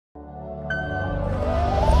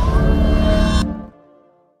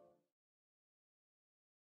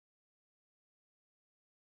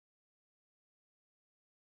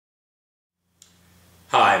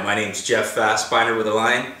Hi, my name is Jeff Fastbinder with a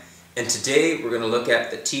line, and today we're going to look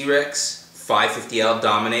at the Trex 550L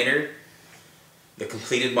Dominator, the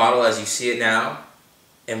completed model as you see it now,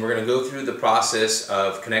 and we're going to go through the process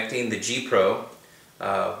of connecting the G Pro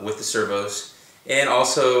with the servos, and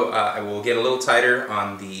also I will get a little tighter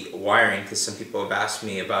on the wiring because some people have asked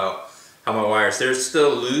me about how my wires, they're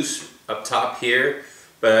still loose up top here,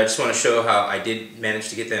 but I just want to show how I did manage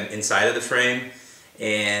to get them inside of the frame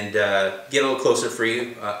and get a little closer for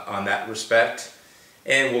you on that respect.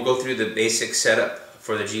 And we'll go through the basic setup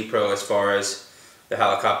for the G Pro as far as the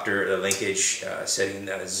helicopter, the linkage, setting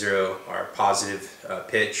the 0 or positive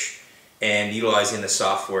pitch, and utilizing the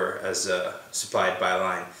software as supplied by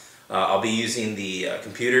line. I'll be using the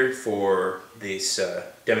computer for this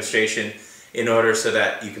demonstration in order so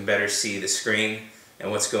that you can better see the screen and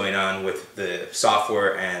what's going on with the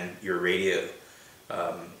software and your radio.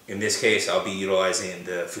 In this case, I'll be utilizing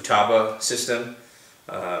the Futaba system,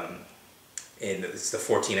 and it's the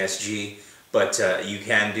 14SG, but you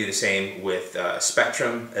can do the same with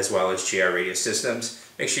Spectrum as well as GR radio systems.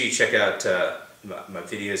 Make sure you check out my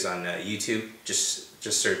videos on YouTube. Just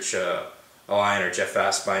search Align or Jeff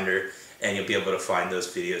Fastbinder, and you'll be able to find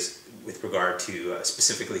those videos with regard to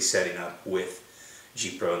specifically setting up with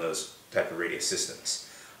G Pro and those type of radio systems.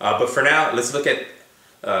 But for now, let's look at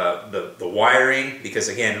the wiring, because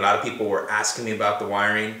again, a lot of people were asking me about the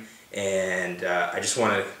wiring, and I just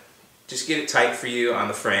want to get it tight for you on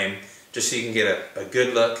the frame just so you can get a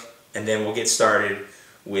good look, and then we'll get started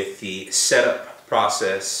with the setup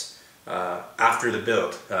process after the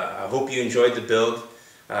build. I hope you enjoyed the build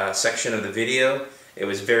section of the video. It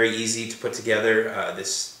was very easy to put together. The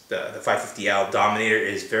 550L Dominator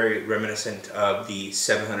is very reminiscent of the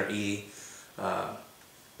 700E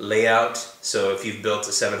layout, so if you've built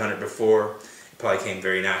a 700 before, it probably came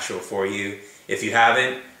very natural for you. If you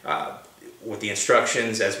haven't, with the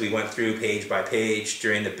instructions as we went through page by page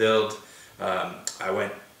during the build, I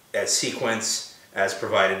went as sequence as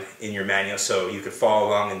provided in your manual, so you could follow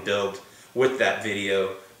along and build with that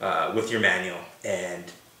video with your manual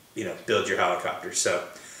and build your helicopter. So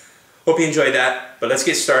hope you enjoyed that, but let's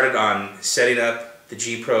get started on setting up the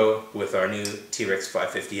G Pro with our new Trex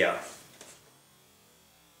 550L.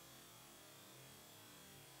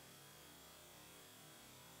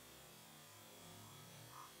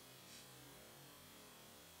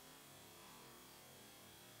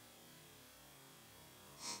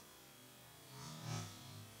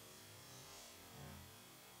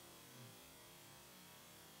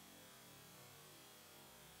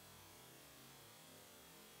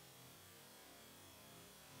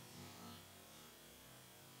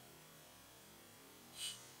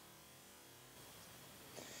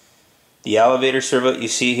 The elevator servo you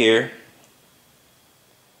see here,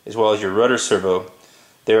 as well as your rudder servo,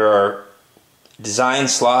 there are design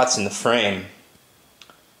slots in the frame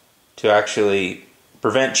to actually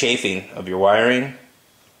prevent chafing of your wiring,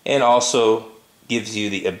 and also gives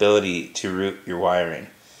you the ability to route your wiring.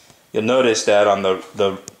 You'll notice that on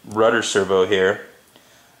the rudder servo here,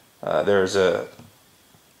 there's a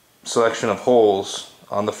selection of holes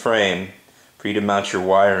on the frame for you to mount your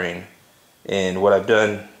wiring, and what I've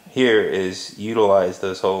done here is utilize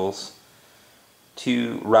those holes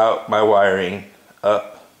to route my wiring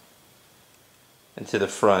up into the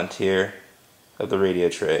front here of the radio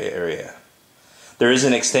tray area. There is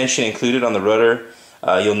an extension included on the rudder.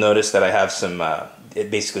 You'll notice that I have some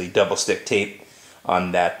basically double stick tape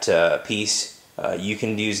on that piece. You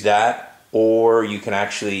can use that, or you can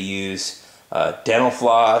actually use dental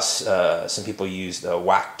floss. Some people use the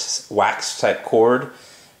wax type cord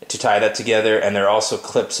to tie that together, and there are also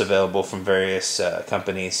clips available from various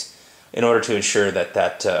companies in order to ensure that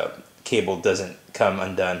that cable doesn't come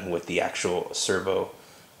undone with the actual servo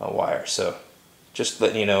wire. So just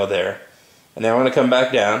letting you know there. And then we're going to come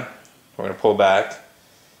back down, we're going to pull back,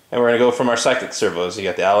 and we're going to go from our cyclic servos. You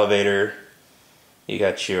got the elevator, you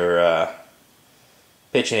got your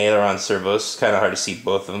pitch and aileron servos. It's kind of hard to see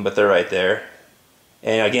both of them, but they're right there.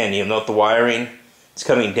 And again, you'll note the wiring, it's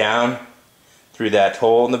coming down through that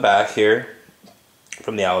hole in the back here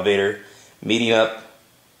from the elevator, meeting up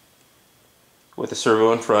with the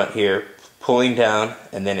servo in front here, pulling down,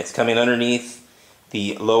 and then it's coming underneath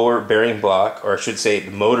the lower bearing block, or I should say the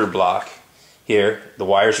motor block here. The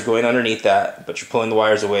wires are going underneath that, but you're pulling the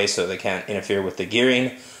wires away so they can't interfere with the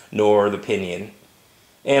gearing nor the pinion.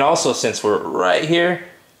 And also, since we're right here,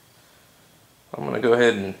 I'm going to go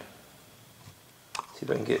ahead and see if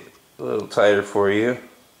I can get a little tighter for you.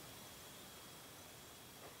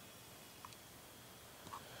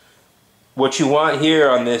 What you want here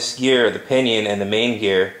on this gear, the pinion and the main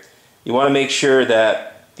gear, you want to make sure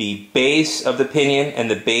that the base of the pinion and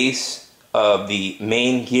the base of the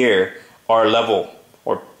main gear are level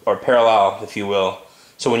or parallel, if you will.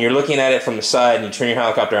 So when you're looking at it from the side and you turn your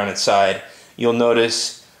helicopter on its side, you'll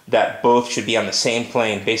notice that both should be on the same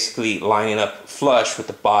plane, basically lining up flush with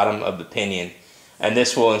the bottom of the pinion. And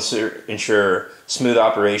this will ensure smooth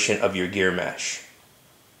operation of your gear mesh.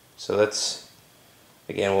 So let's,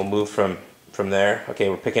 again, we'll move from there. Okay,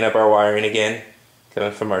 we're picking up our wiring again,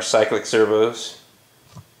 coming from our cyclic servos.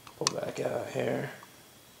 Pull back out here.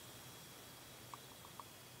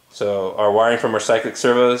 So our wiring from our cyclic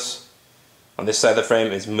servos on this side of the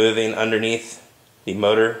frame is moving underneath the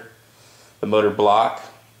motor block,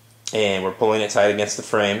 and we're pulling it tight against the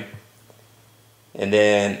frame. And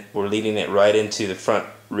then we're leading it right into the front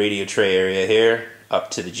radio tray area here,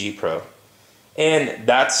 up to the G Pro. And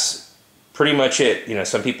that's pretty much it. You know,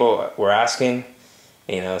 some people were asking,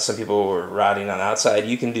 you know, some people were routing on the outside.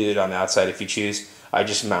 You can do it on the outside if you choose. I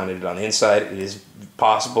just mounted it on the inside. It is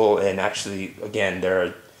possible, and actually, again, there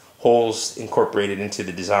are holes incorporated into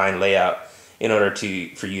the design layout in order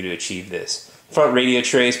for you to achieve this. Front radio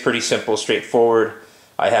tray is pretty simple, straightforward.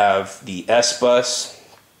 I have the S-bus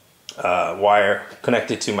wire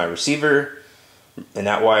connected to my receiver, and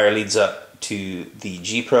that wire leads up to the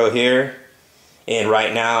G Pro here. And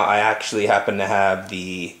right now I actually happen to have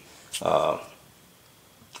the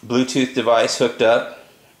Bluetooth device hooked up,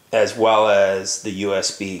 as well as the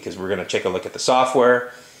USB, because we're going to take a look at the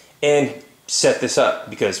software and set this up,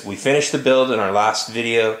 because we finished the build in our last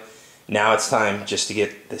video. Now it's time just to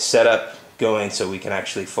get the setup going so we can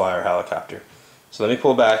actually fly our helicopter. So let me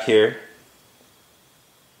pull back here,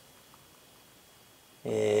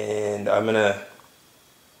 and I'm gonna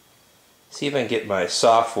see if I can get my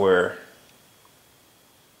software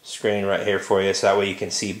screen right here for you, so that way you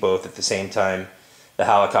can see both at the same time, the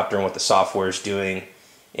helicopter and what the software is doing,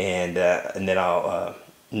 and then I'll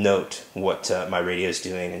note what my radio is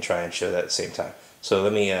doing and try and show that at the same time. So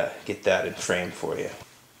let me get that in frame for you.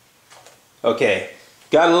 Okay,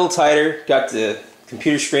 got a little tighter, got the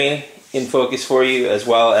computer screen in focus for you, as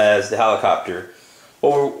well as the helicopter.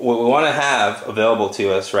 What we want to have available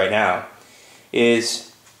to us right now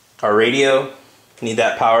is our radio. Need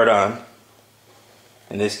that powered on.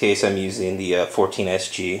 In this case, I'm using the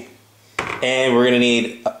 14SG. And we're going to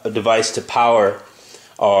need a device to power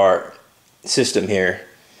our system here.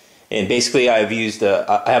 And basically I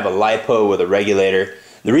have a LiPo with a regulator.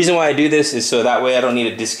 The reason why I do this is so that way I don't need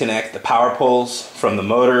to disconnect the power poles from the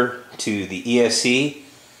motor to the ESC,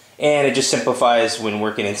 and it just simplifies when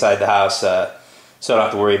working inside the house, so I don't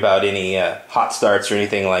have to worry about any hot starts or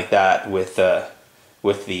anything like that with the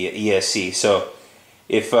ESC. So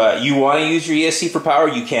if you want to use your ESC for power,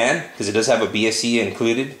 you can, because it does have a BSC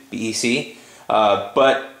included, BEC,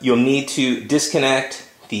 but you'll need to disconnect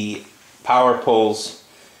the power poles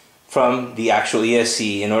from the actual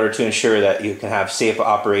ESC in order to ensure that you can have safe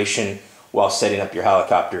operation while setting up your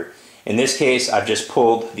helicopter. In this case, I've just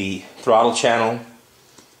pulled the throttle channel.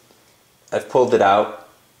 I've pulled it out,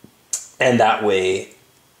 and that way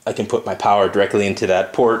I can put my power directly into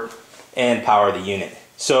that port and power the unit.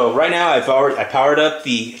 So right now I powered up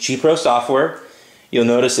the G Pro software. You'll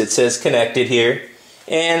notice it says connected here,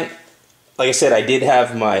 and like I said, I did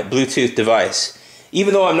have my Bluetooth device.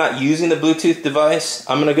 Even though I'm not using the Bluetooth device,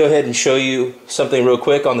 I'm going to go ahead and show you something real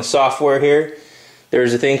quick on the software here.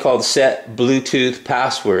 There's a thing called Set Bluetooth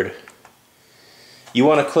Password. You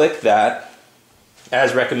want to click that,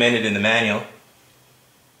 as recommended in the manual,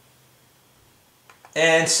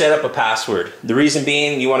 and set up a password. The reason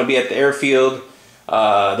being, you want to be at the airfield.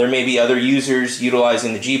 There may be other users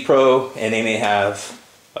utilizing the G Pro, and they may have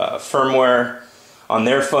firmware on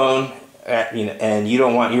their phone, and you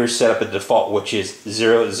don't want yours set up at default, which is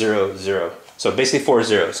 000. So basically 4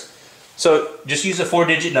 zeros. So just use a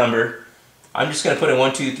 4-digit number. I'm just going to put in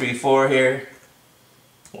 1, 2, 3, 4 here.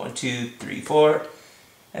 1, 2, 3, 4.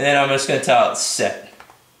 And then I'm just going to tell it set.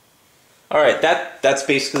 Alright, that's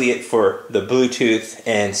basically it for the Bluetooth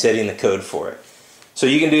and setting the code for it. So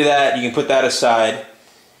you can do that, you can put that aside,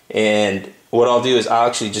 and what I'll do is I'll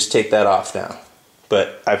actually just take that off now.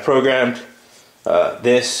 But I programmed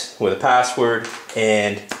this with a password,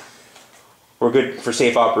 and we're good for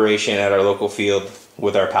safe operation at our local field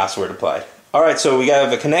with our password applied. Alright, so we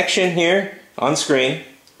have a connection here on screen.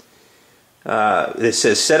 It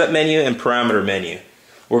says setup menu and parameter menu.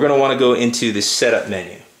 We're going to want to go into the setup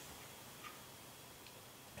menu.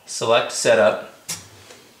 Select setup,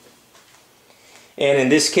 and in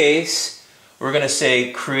this case we're going to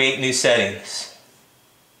say create new settings,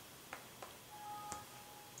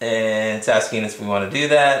 and it's asking us if we want to do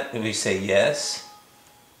that, and we say yes.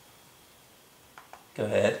 Go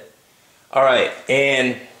ahead. Alright,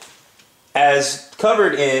 and as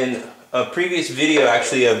covered in a previous video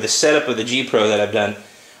actually of the setup of the G Pro that I've done,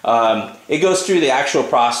 it goes through the actual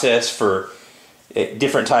process for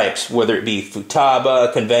different types, whether it be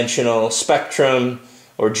Futaba, conventional, Spectrum,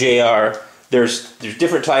 or JR. There's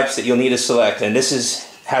different types that you'll need to select, and this is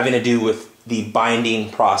having to do with the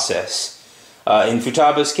binding process. In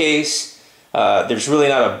Futaba's case, there's really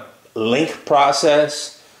not a link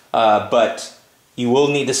process, but you will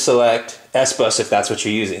need to select S-Bus if that's what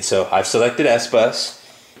you're using. So I've selected S-Bus,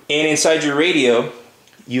 and inside your radio,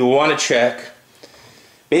 you want to check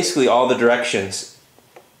basically all the directions.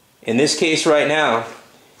 In this case right now,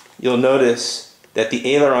 you'll notice that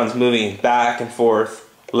the aileron's moving back and forth,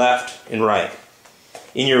 left and right.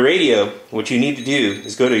 In your radio, what you need to do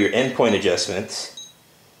is go to your endpoint adjustments,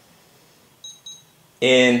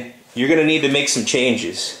 and you're going to need to make some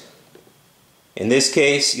changes. In this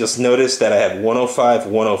case, you'll notice that I have 105,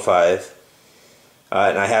 105,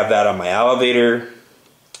 and I have that on my elevator,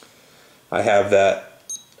 I have that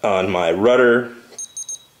on my rudder,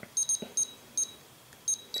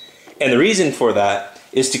 and the reason for that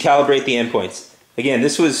is to calibrate the endpoints. Again,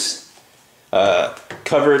 this was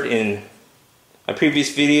covered in my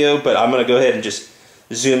previous video, but I'm going to go ahead and just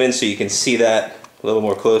zoom in so you can see that a little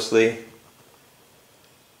more closely,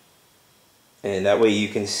 and that way you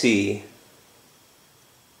can see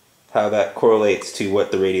how that correlates to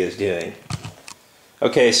what the radio is doing.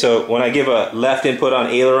 Okay, so when I give a left input on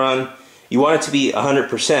aileron, you want it to be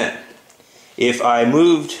 100%. If I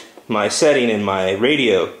moved my setting in my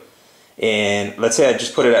radio, and let's say I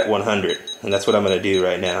just put it at 100, and that's what I'm going to do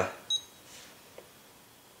right now.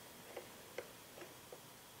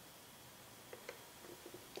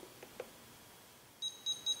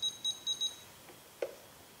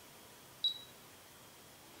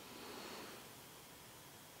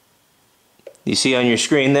 You see on your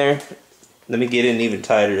screen there? Let me get in even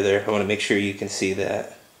tighter there. I want to make sure you can see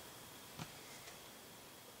that.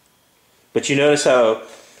 But you notice how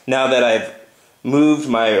now that I've moved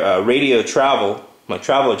my radio travel, my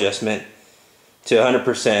travel adjustment to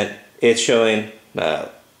 100%, it's showing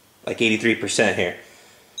like 83% here.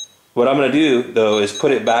 What I'm going to do though is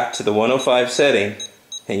put it back to the 105 setting,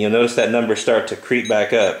 and you'll notice that number start to creep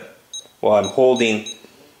back up while I'm holding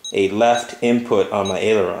a left input on my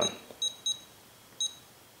aileron.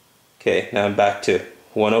 Okay, now I'm back to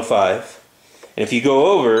 105. And if you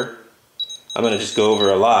go over, I'm going to just go over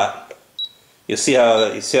a lot. You'll see how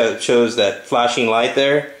it shows that flashing light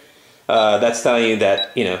there. That's telling you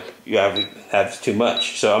that you have too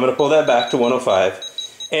much. So I'm going to pull that back to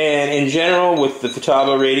 105. And in general, with the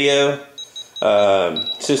Futaba radio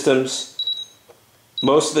systems,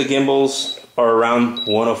 most of the gimbals are around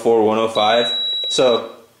 104, 105.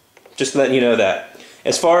 So just letting you know that.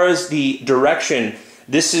 As far as the direction,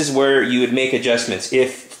 this is where you would make adjustments.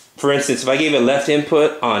 If, for instance, if I gave a left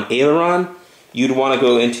input on aileron, you'd want to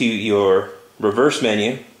go into your reverse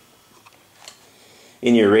menu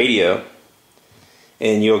in your radio,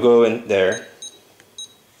 and you'll go in there,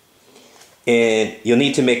 and you'll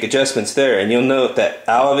need to make adjustments there. And you'll note that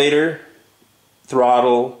elevator,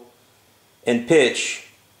 throttle, and pitch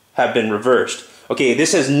have been reversed. Okay,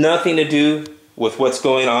 this has nothing to do with what's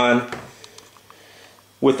going on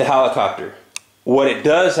with the helicopter. What it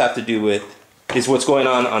does have to do with is what's going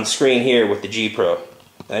on screen here with the G Pro.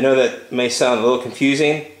 I know that may sound a little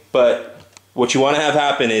confusing, but what you want to have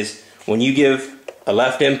happen is when you give a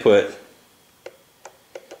left input,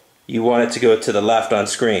 you want it to go to the left on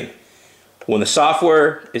screen. When the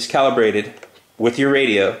software is calibrated with your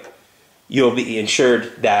radio, you'll be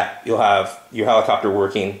ensured that you'll have your helicopter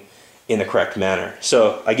working in the correct manner.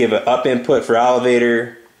 So I give an up input for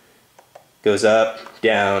elevator, goes up,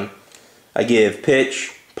 down. I give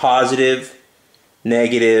pitch, positive,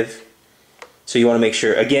 negative. So you want to make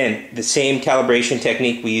sure, again, the same calibration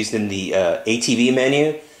technique we used in the ATV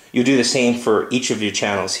menu, you'll do the same for each of your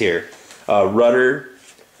channels here. Rudder,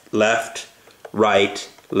 left, right,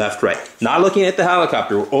 left, right. Not looking at the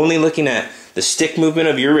helicopter, we're only looking at the stick movement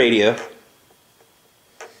of your radio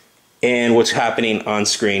and what's happening on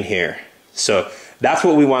screen here. So that's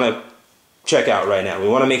what we want to check out right now. We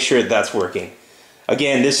want to make sure that's working.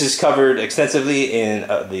 Again, this is covered extensively in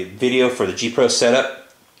the video for the G Pro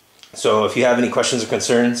setup. So if you have any questions or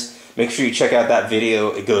concerns, make sure you check out that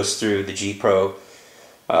video. It goes through the G Pro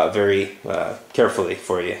very carefully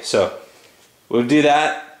for you. So we'll do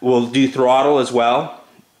that. We'll do throttle as well.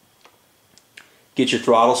 Get your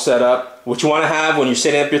throttle set up. What you want to have when you're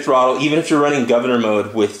setting up your throttle, even if you're running governor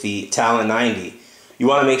mode with the Talon 90, you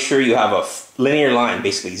want to make sure you have a linear line,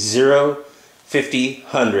 basically 0, 50,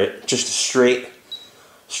 100, just a straight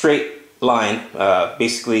line.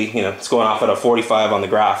 Basically, it's going off at a 45 on the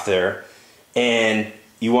graph there. And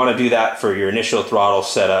you want to do that for your initial throttle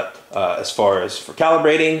setup as far as for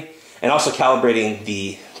calibrating, and also calibrating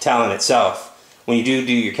the Talon itself. When you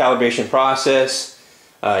do your calibration process,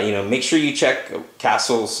 make sure you check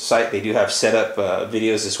Castle's site. They do have setup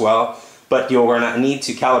videos as well, but you'll not need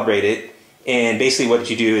to calibrate it. And basically what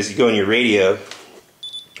you do is you go in your radio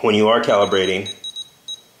when you are calibrating,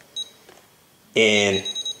 and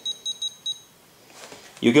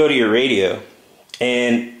you go to your radio,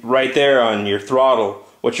 and right there on your throttle,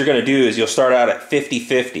 what you're going to do is you'll start out at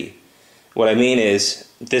 50-50. What I mean is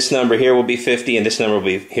this number here will be 50 and this number will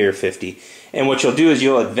be here 50. And what you'll do is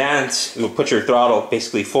you'll advance, you'll put your throttle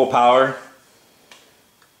basically full power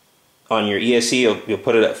on your ESC. You'll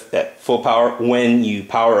put it at full power when you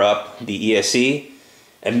power up the ESC.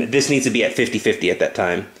 And this needs to be at 50-50 at that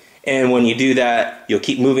time. And when you do that, you'll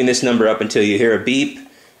keep moving this number up until you hear a beep.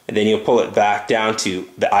 And then you'll pull it back down to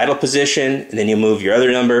the idle position. And then you'll move your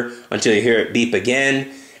other number until you hear it beep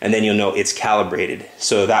again. And then you'll know it's calibrated.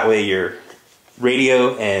 So that way your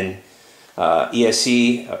radio and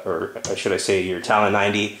ESC, or should I say your Talon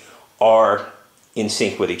 90, are in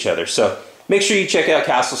sync with each other. So make sure you check out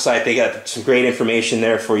Castle's site. They got some great information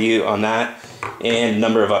there for you on that, and a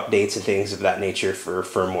number of updates and things of that nature for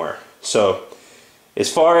firmware. So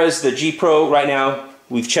as far as the G Pro right now,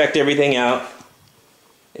 we've checked everything out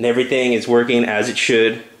and everything is working as it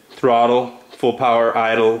should. Throttle, full power,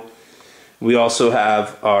 idle. We also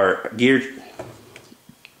have our gear,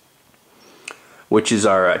 which is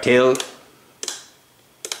our tail.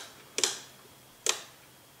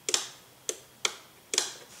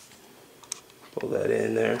 Pull that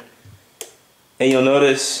in there. And you'll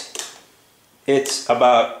notice it's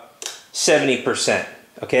about 70%.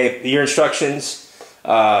 Okay, your instructions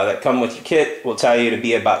that come with your kit will tell you to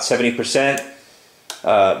be about 70%.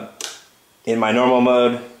 In my normal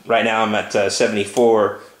mode, right now I'm at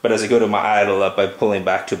 74, but as I go to my idle up, I'm pulling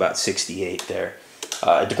back to about 68 there.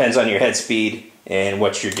 It depends on your head speed and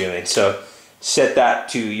what you're doing. So set that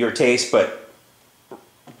to your taste, but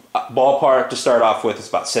ballpark to start off with is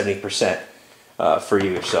about 70% for you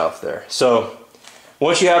yourself there. So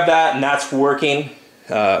once you have that and that's working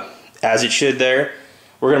as it should there,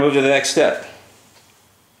 we're going to move to the next step.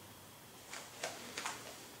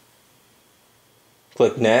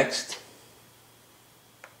 Click next.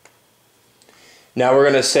 Now we're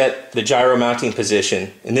going to set the gyro mounting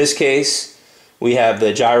position. In this case, we have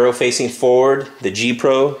the gyro facing forward, the G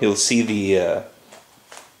Pro. You'll see the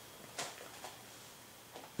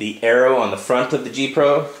arrow on the front of the G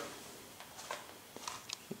Pro.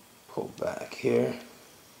 Pull back here.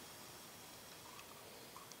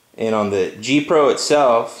 And on the G Pro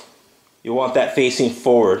itself, you'll want that facing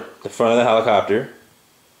forward, the front of the helicopter.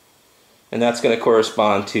 And that's going to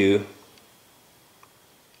correspond to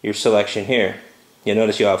your selection here. You'll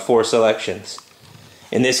notice you'll have 4 selections.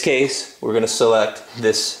 In this case, we're going to select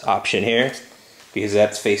this option here because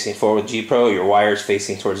that's facing forward G Pro. Your wire's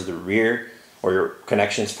facing towards the rear, or your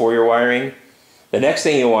connections for your wiring. The next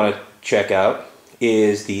thing you'll want to check out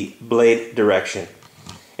is the blade direction.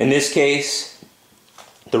 In this case,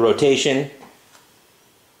 the rotation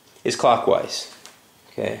is clockwise.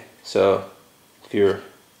 Okay, so if you're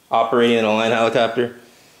operating an line helicopter,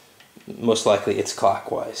 most likely it's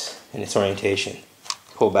clockwise in its orientation.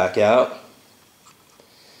 Pull back out.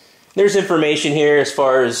 There's information here as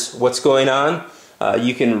far as what's going on.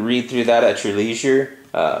 You can read through that at your leisure.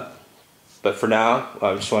 But for now,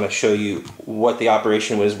 I just want to show you what the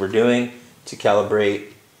operation was we're doing to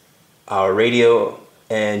calibrate our radio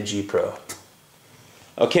and G Pro.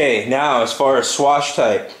 Okay, now as far as swash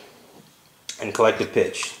type and collective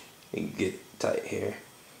pitch, you can get tight here.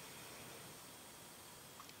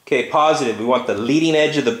 Okay, positive, we want the leading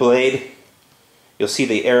edge of the blade. You'll see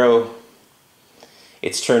the arrow,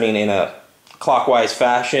 it's turning in a clockwise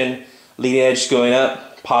fashion. Leading edge going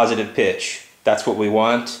up, positive pitch. That's what we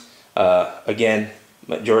want. Again,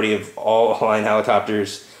 majority of all line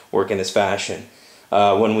helicopters work in this fashion.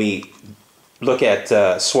 When we look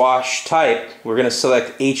at swash type, we're going to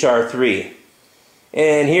select HR3.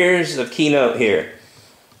 And here's a keynote here.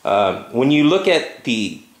 When you look at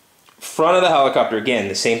the front of the helicopter, again,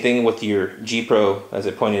 the same thing with your G Pro, as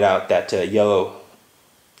I pointed out, that yellow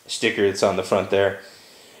sticker that's on the front there.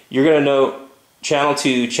 You're going to note channel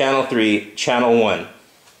 2, channel 3, channel 1.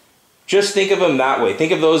 Just think of them that way.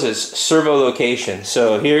 Think of those as servo locations.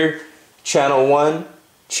 So here, channel 1,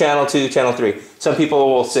 channel 2, channel 3. Some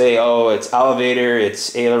people will say, oh, it's elevator,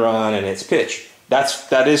 it's aileron, and it's pitch.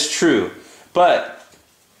 That is true. But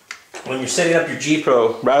when you're setting up your G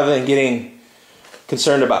Pro, rather than getting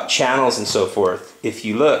concerned about channels and so forth, if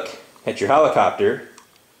you look at your helicopter,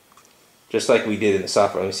 just like we did in the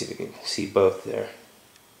software. Let me see if we can see both there.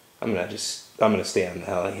 I'm gonna stay on the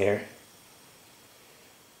heli here.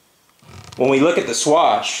 When we look at the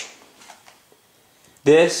swash,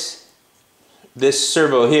 this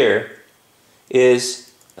servo here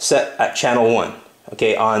is set at channel 1,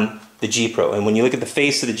 okay, on the G Pro. And when you look at the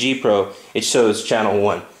face of the G Pro, it shows channel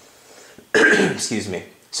 1. Excuse me.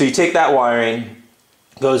 So you take that wiring,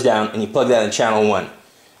 goes down, and you plug that in channel 1.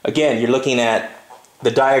 Again, you're looking at the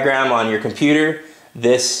diagram on your computer.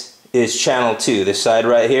 This is channel 2, this side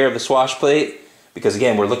right here of the swash plate, because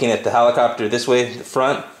again, we're looking at the helicopter this way, the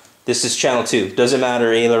front. This is channel 2. Doesn't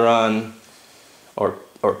matter aileron or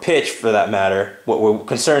pitch for that matter. What we're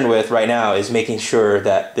concerned with right now is making sure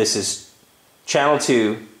that this is channel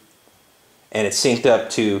 2 and it's synced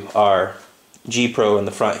up to our G Pro in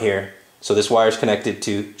the front here. So this wire is connected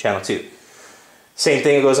to channel 2. Same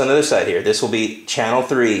thing goes on the other side here. This will be channel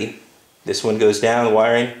 3. This one goes down, the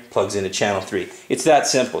wiring plugs into channel 3. It's that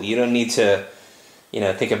simple. You don't need to,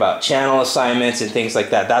 think about channel assignments and things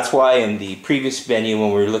like that. That's why in the previous venue, when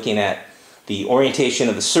we were looking at the orientation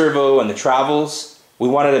of the servo and the travels, we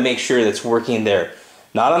wanted to make sure that's working there.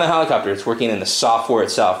 Not on the helicopter, it's working in the software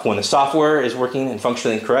itself. When the software is working and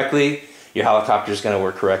functioning correctly, your helicopter is going to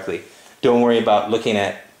work correctly. Don't worry about looking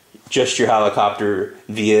at just your helicopter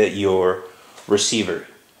via your receiver.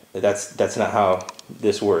 That's not how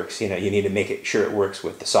this works. You need to make sure it works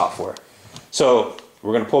with the software. So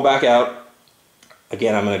we're going to pull back out.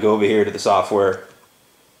 Again, I'm going to go over here to the software.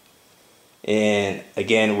 And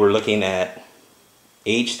again, we're looking at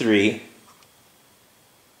H3.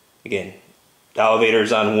 Again, the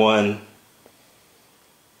elevator's on 1.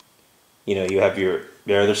 You have your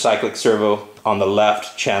other cyclic servo on the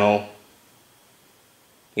left channel.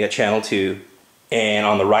 You got channel 2. And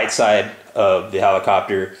on the right side of the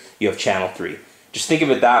helicopter, you have channel 3. Just think of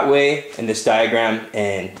it that way in this diagram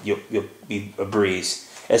and you'll be a breeze.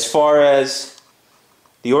 As far as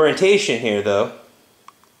the orientation here though,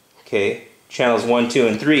 okay, channels 1, 2,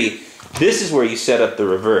 and 3, this is where you set up the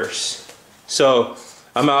reverse. So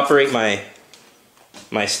I'm gonna operate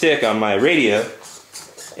my stick on my radio,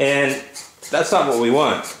 and that's not what we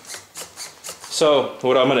want. So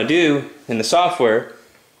what I'm gonna do in the software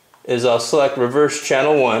is I'll select reverse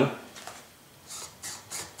channel 1,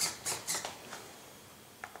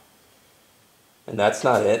 and that's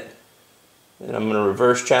not it. And I'm going to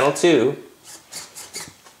reverse channel 2,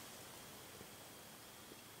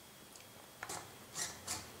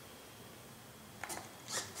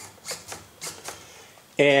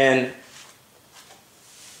 and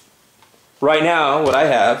right now what I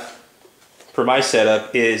have for my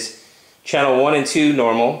setup is channel 1 and 2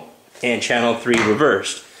 normal and channel 3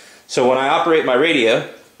 reversed. So when I operate my radio,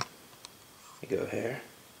 let me go here.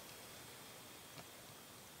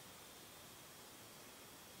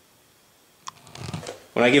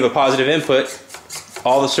 When I give a positive input,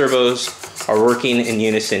 all the servos are working in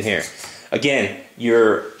unison here. Again,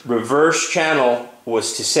 your reverse channel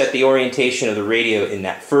was to set the orientation of the radio in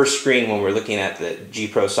that first screen when we're looking at the G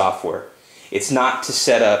Pro software. It's not to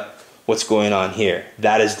set up what's going on here.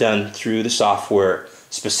 That is done through the software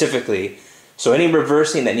specifically. So any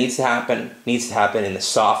reversing that needs to happen in the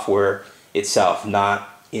software itself,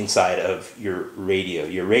 not inside of your radio.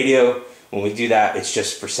 Your radio, when we do that, it's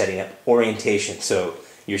just for setting up orientation. So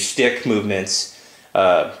your stick movements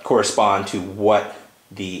correspond to what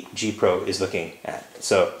the G Pro is looking at.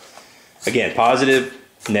 So again, positive,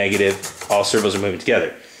 negative, all servos are moving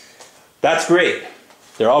together. That's great.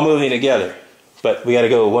 They're all moving together. But we got to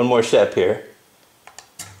go one more step here.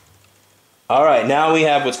 All right, now we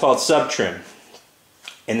have what's called sub-trim.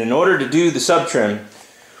 And in order to do the sub-trim,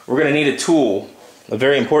 we're going to need a tool, a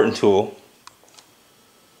very important tool.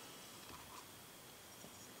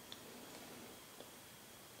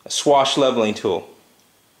 A swash leveling tool.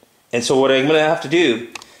 And so what I'm going to have to do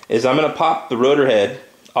is I'm going to pop the rotor head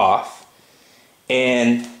off.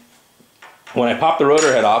 And when I pop the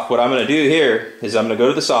rotor head off, what I'm going to do here is I'm going to go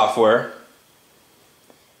to the software,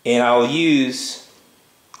 and I'll use,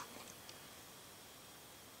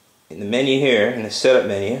 in the menu here, in the setup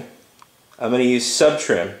menu, I'm going to use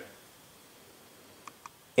sub-trim.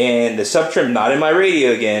 And the sub-trim, not in my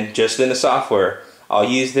radio again, just in the software. I'll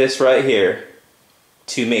use this right here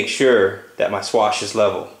to make sure that my swash is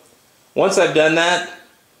level. Once I've done that,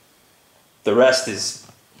 the rest is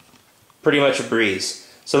pretty much a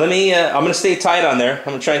breeze. So let me, I'm going to stay tight on there. I'm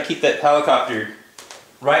going to try and keep that helicopter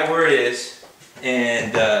right where it is.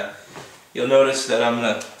 And you'll notice that I'm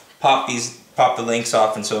going to pop the links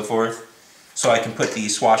off and so forth, so I can put the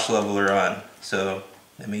swash leveler on. So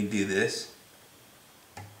let me do this.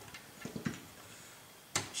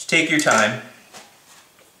 Just take your time.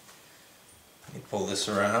 Let me pull this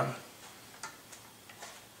around.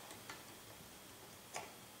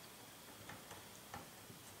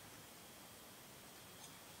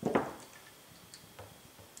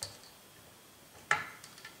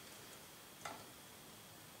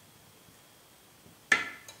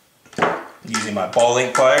 Using my ball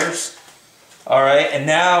link pliers. Alright, and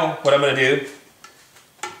now what I'm going to do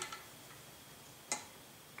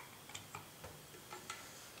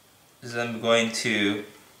is I'm going to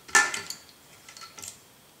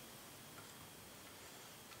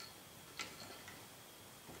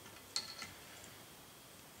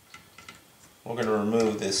we're going to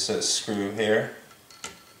remove this screw here.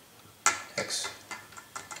 Trex.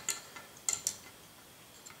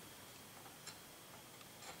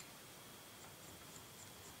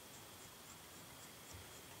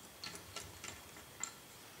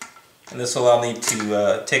 And this will allow me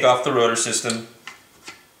to take off the rotor system,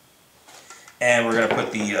 and we're going to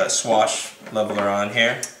put the swash leveler on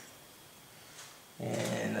here.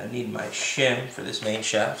 And I need my shim for this main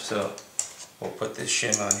shaft, so we'll put this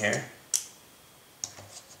shim on here.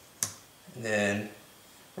 And then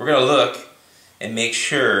we're going to look and make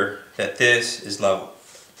sure that this is level.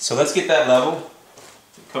 So let's get that level,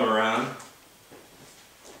 come around,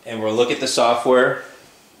 and we'll look at the software.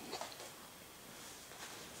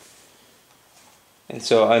 And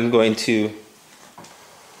so I'm going to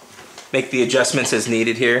make the adjustments as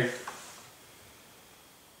needed here.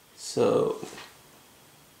 So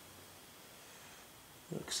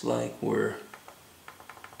looks like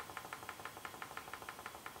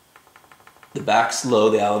the back's low,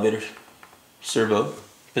 the elevator servo,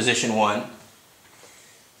 position 1,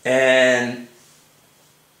 and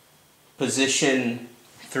position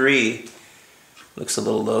 3 looks a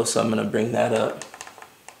little low, so I'm going to bring that up.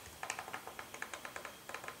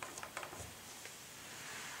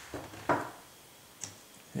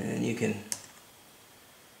 And you can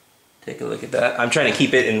take a look at that. I'm trying to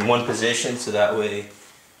keep it in one position so that way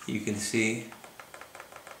you can see.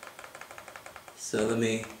 So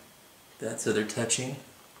that's so they're touching.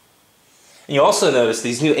 And you also notice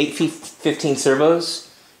these new 815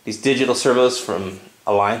 servos, these digital servos from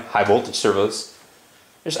Align, high voltage servos,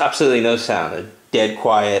 there's absolutely no sound. They're dead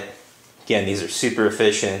quiet. Again, these are super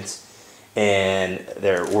efficient and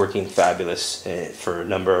they're working fabulous for a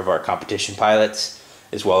number of our competition pilots,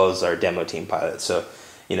 as well as our demo team pilots. So,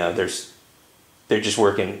 you know, they're just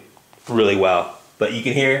working really well. But you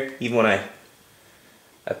can hear, even when I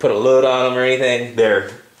put a load on them or anything,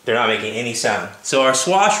 they're not making any sound. So our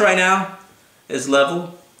swash right now is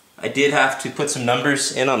level. I did have to put some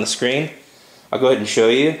numbers in on the screen. I'll go ahead and show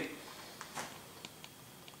you.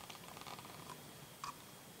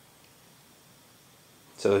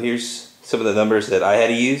 So here's some of the numbers that I had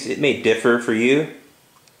to use. It may differ for you.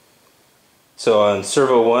 So on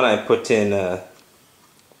servo 1 I put in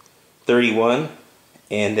 31,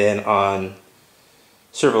 and then on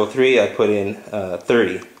servo 3 I put in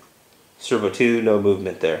 30. Servo 2, no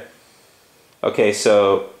movement there. Okay,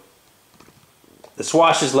 so the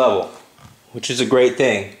swash is level, which is a great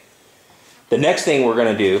thing. The next thing we're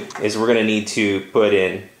going to do is we're going to need to put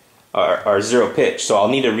in our zero pitch. So I'll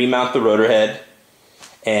need to remount the rotor head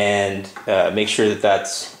and make sure that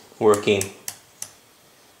that's working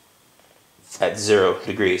at 0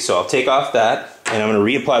 degrees. So I'll take off that and I'm going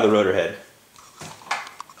to reapply the rotor head.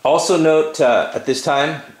 Also note at this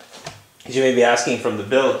time, as you may be asking from the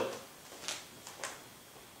build,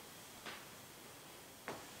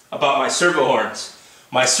 about my servo horns.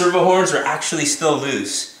 My servo horns are actually still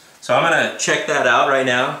loose. So I'm going to check that out right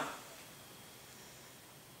now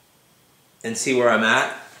and see where I'm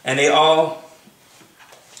at. And they all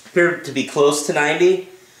appear to be close to 90,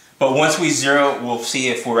 but once we zero, we'll see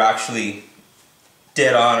if we're actually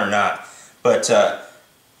dead on or not. But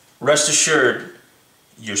rest assured,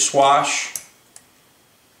 your swash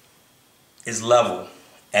is level,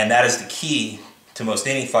 and that is the key to most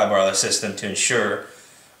any fly-barless system to ensure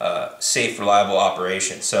safe, reliable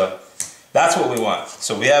operation. So that's what we want.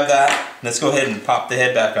 So we have that. Let's go ahead and pop the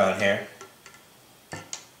head back on here.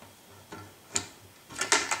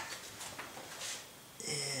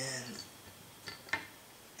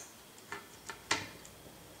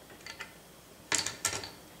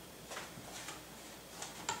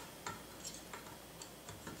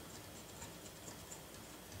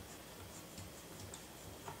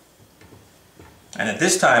 And at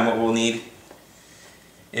this time what we'll need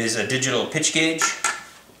is a digital pitch gauge.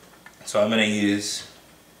 So I'm going to use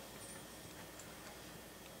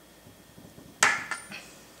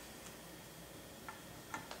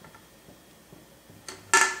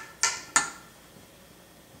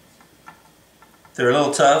they're a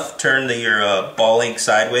little tough. Turn your ball link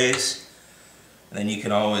sideways And then you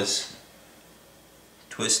can always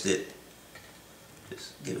twist it.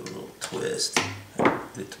 Just give it a little twist.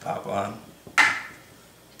 Get it to pop on.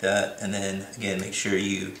 That, and then again, make sure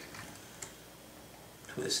you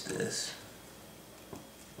twist this.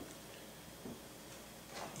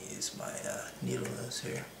 Use my needle nose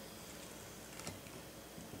here.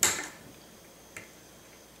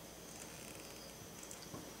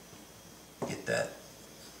 Get that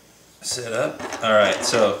set up. Alright,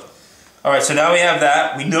 so now we have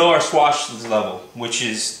that. We know our swash level, which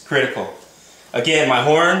is critical. Again, my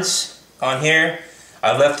horns on here,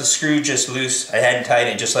 I left the screw just loose. I hadn't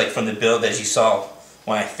tightened it, just like from the build as you saw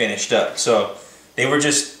when I finished up. So they were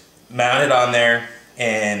just mounted on there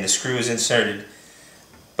and the screw is inserted.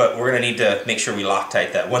 But we're going to need to make sure we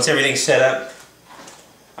Loctite that. Once everything's set up,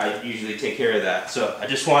 I usually take care of that. So I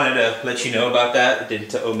just wanted to let you know about that. I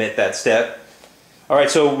didn't omit that step. Alright,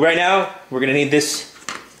 so right now we're going to need this.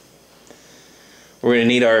 We're going to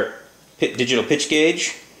need our digital pitch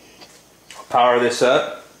gauge. Power this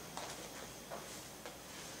up.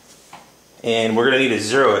 And we're going to need to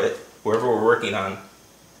zero it wherever we're working on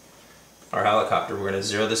our helicopter. We're going to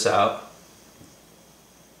zero this out.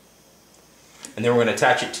 And then we're going to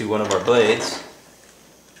attach it to one of our blades.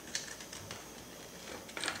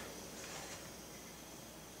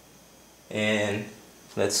 And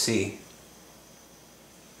let's see.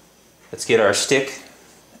 Let's get our stick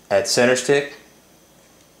at center stick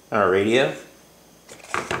on our radio.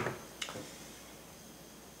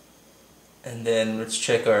 And then let's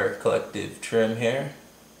check our collective trim here.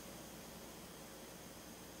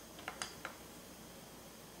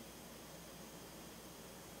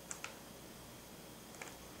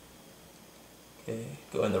 Okay,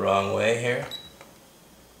 going the wrong way here.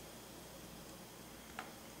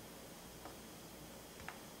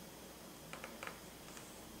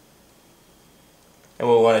 And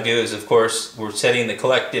what we want to do is, of course, we're setting the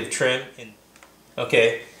collective trim in.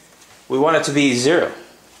 Okay, we want it to be 0.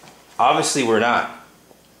 Obviously we're not.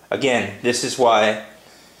 Again, this is why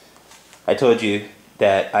I told you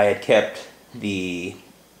that I had kept the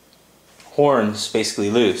horns basically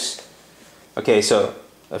loose. Okay, so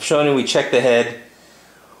I've shown you we check the head.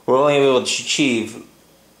 We're only able to achieve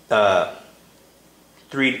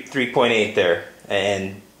 3.8 there,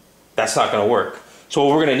 and that's not going to work. So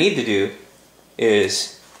what we're going to need to do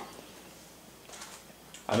is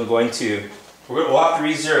we'll have to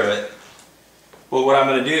re-zero it. But what I'm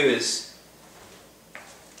going to do is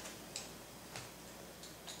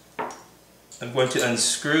I'm going to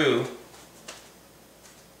unscrew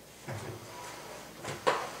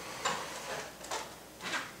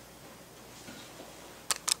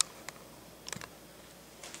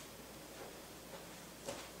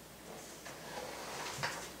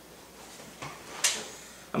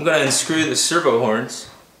the servo horns.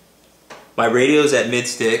 My radio's at mid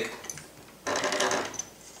stick.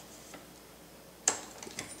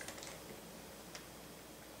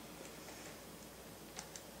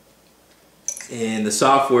 In the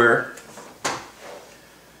software,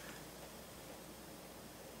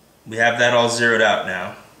 we have that all zeroed out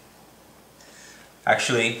now.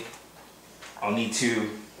 Actually, I'll need to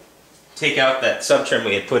take out that sub trim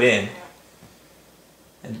we had put in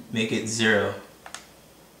and make it 0.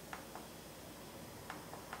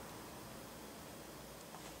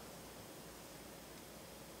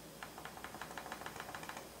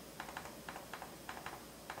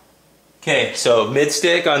 Okay, so mid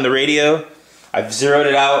stick on the radio. I've zeroed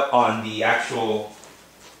it out on the actual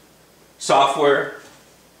software.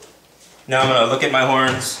 Now I'm going to look at my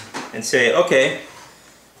horns and say, okay,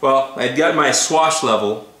 well, I've got my swash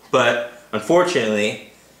level, but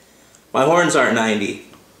unfortunately, my horns aren't 90.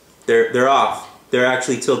 They're off. They're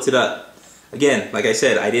actually tilted up. Again, like I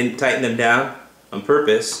said, I didn't tighten them down on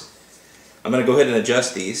purpose. I'm going to go ahead and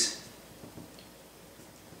adjust these.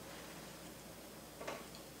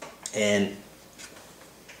 And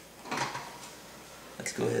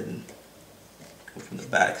let's go ahead and go from the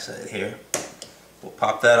back side here. We'll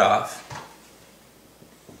pop that off.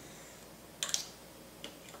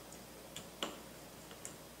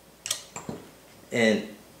 And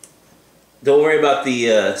don't worry about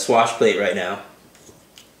the swash plate right now,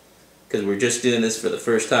 because we're just doing this for the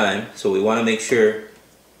first time. So we want to make sure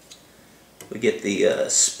we get the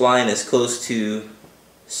spline as close to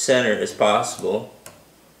center as possible.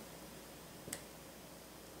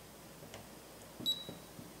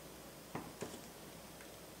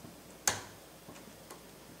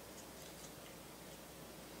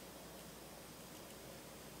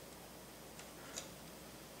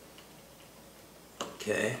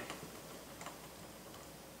 Okay.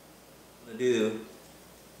 I'm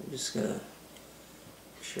just gonna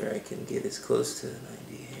sure I can get as close to 90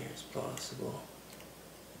 here as possible.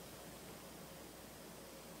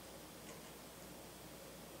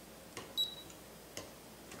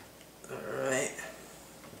 Alright.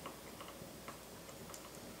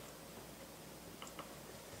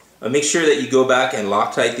 Make sure that you go back and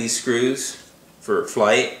Loctite these screws for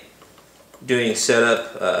flight. Doing a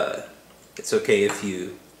setup, it's okay if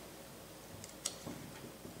you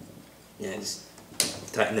just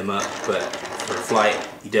tighten them up, but for flight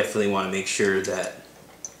you definitely want to make sure that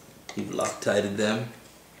you've Loctited them.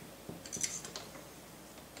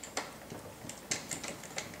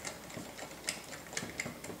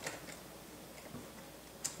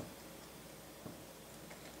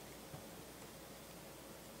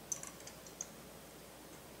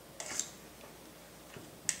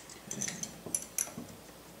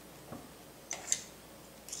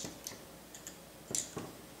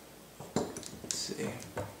 See.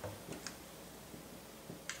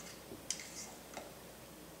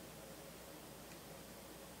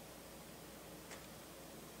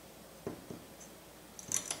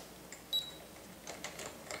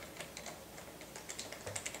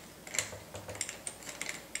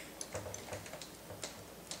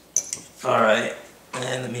 Alright,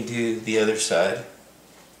 and let me do the other side.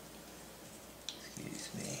 Excuse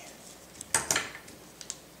me.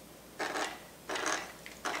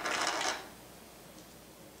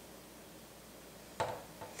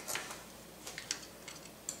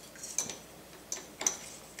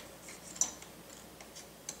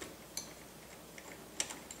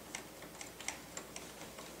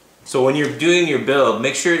 So when you're doing your build,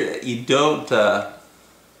 make sure that you don't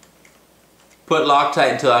put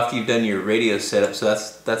Loctite until after you've done your radio setup. So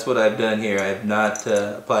that's what I've done here. I have not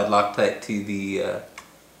applied Loctite to the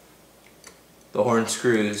horn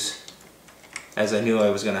screws, as I knew I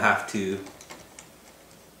was going to have to.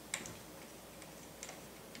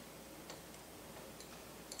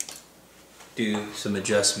 Do some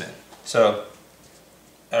adjustment. So,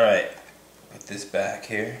 alright, put this back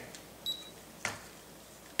here.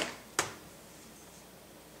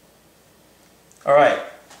 Alright,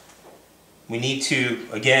 we need to,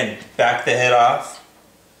 again, back the head off.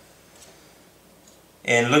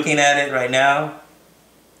 And looking at it right now,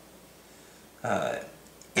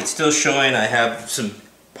 it's still showing I have some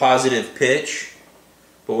positive pitch.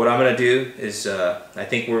 But what I'm going to do is, I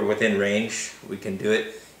think we're within range. We can do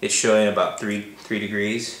it. It's showing about 3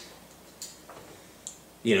 degrees.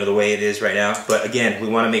 You know, the way it is right now. But again, we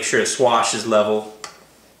want to make sure the swash is level.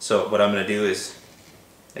 So what I'm going to do is,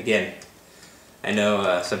 again, I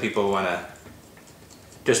know some people want to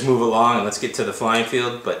just move along and let's get to the flying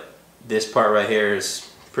field, but this part right here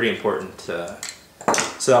is pretty important. So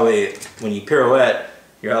that way, when you pirouette,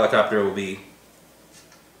 your helicopter will be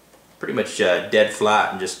pretty much dead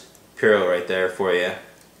flat and just pirouette right there for you.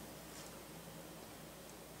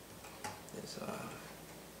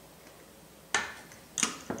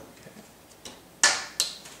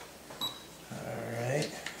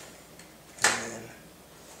 Alright, and then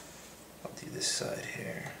I'll do this side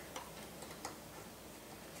here.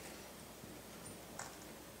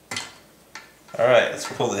 Alright, let's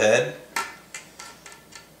pull the head,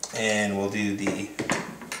 and we'll do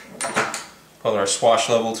pull our swash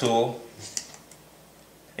level tool.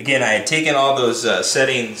 Again, I had taken all those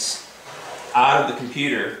settings out of the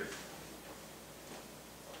computer.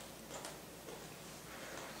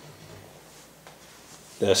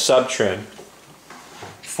 The sub trim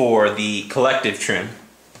for the collective trim.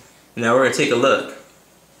 Now we're going to take a look.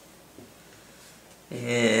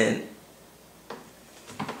 And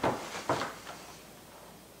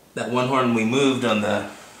that one horn we moved on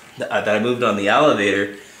that I moved on the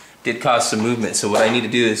elevator did cause some movement. So what I need to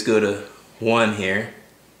do is go to 1 here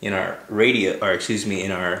in our radio, or excuse me,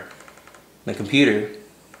 in the computer,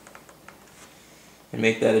 and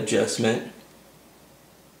make that adjustment.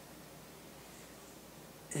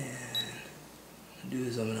 And what I'll do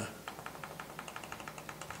is I'm gonna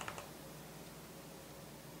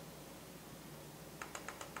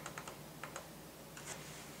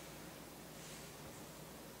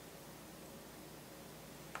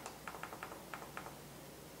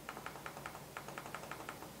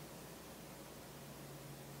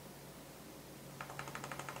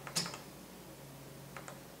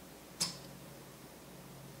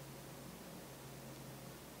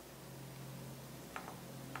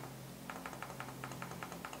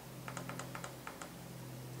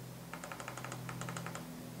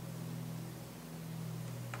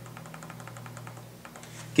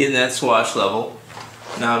getting that swash level.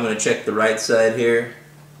 Now I'm going to check the right side here.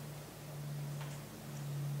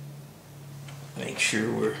 Make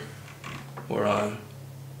sure we're on.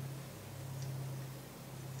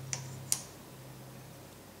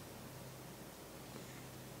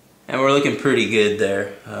 And we're looking pretty good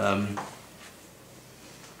there.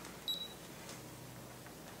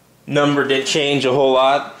 Number didn't change a whole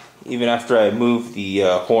lot even after I moved the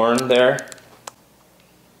horn there.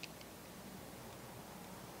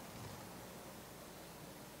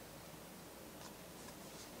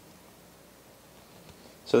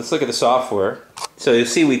 So let's look at the software. So you'll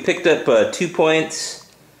see we picked up 2 points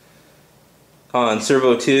on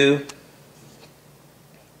servo 2.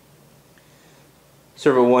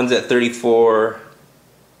 Servo 1's at 34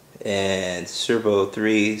 and servo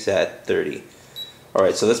 3's at 30.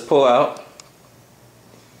 Alright, so let's pull out.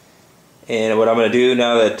 And what I'm going to do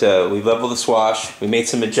now that we've leveled the swash, we made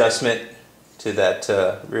some adjustment to that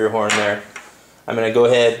rear horn there. I'm going to go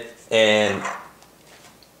ahead and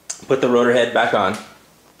put the rotor head back on.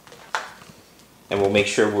 And we'll make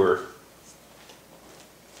sure we're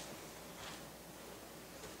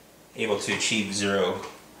able to achieve 0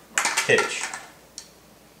 pitch.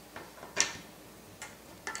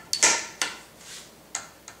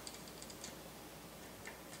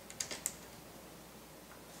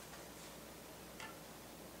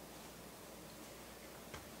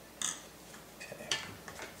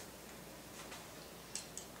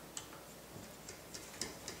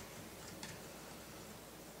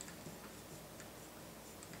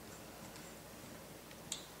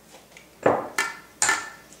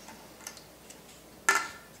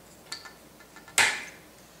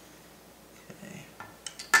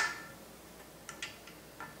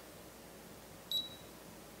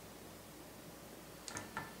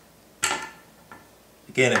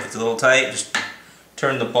 Again, if it's a little tight, just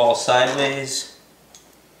turn the ball sideways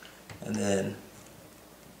and then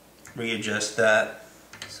readjust that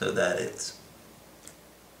so that it's,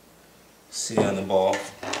 see on the ball,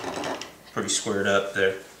 pretty squared up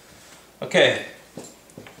there. Okay,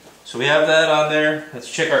 so we have that on there.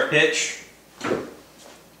 Let's check our pitch,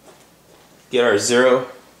 get our 0.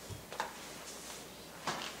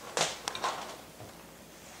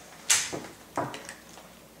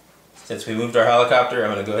 Since we moved our helicopter,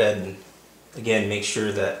 I'm going to go ahead and again make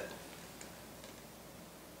sure that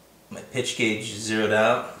my pitch gauge is zeroed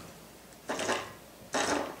out.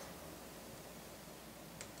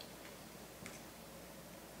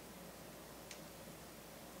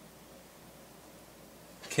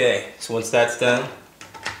 Okay, so once that's done,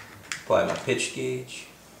 apply my pitch gauge.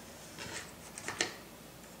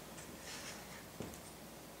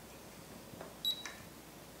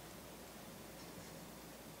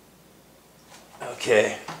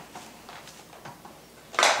 Okay.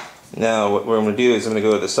 Now what I'm going to do is I'm going to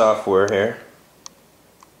go with the software here.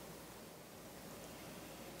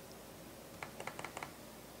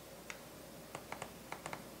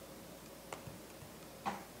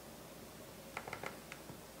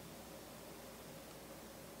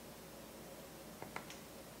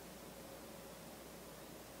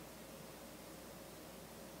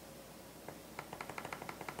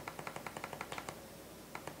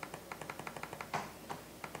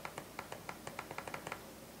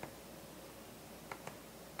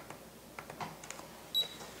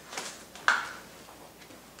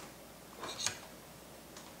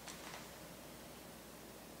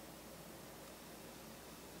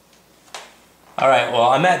 Alright, well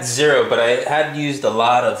I'm at 0, but I had used a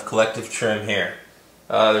lot of collective trim here.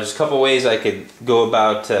 There's a couple ways I could go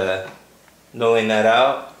about nulling that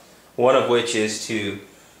out. One of which is to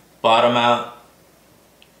bottom out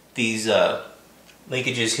these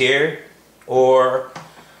linkages here, or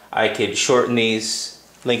I could shorten these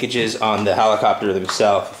linkages on the helicopter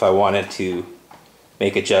themselves if I wanted to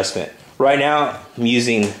make adjustment. Right now I'm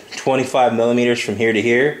using 25 millimeters from here to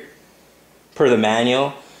here per the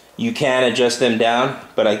manual. You can adjust them down,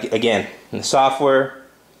 but again, in the software,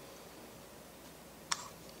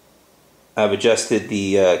 I've adjusted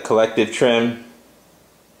the collective trim.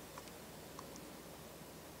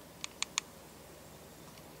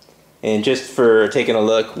 And just for taking a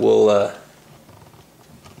look, we'll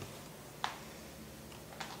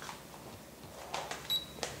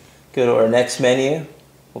go to our next menu.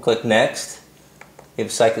 We'll click next.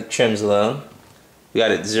 Leave cyclic trims alone. We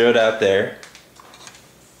got it zeroed out there.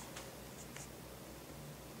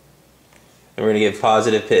 And we're going to give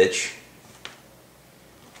positive pitch.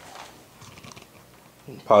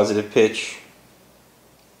 Positive pitch.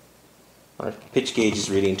 Our pitch gauge is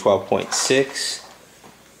reading 12.6.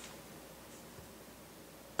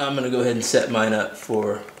 I'm going to go ahead and set mine up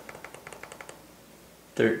for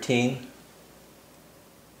 13.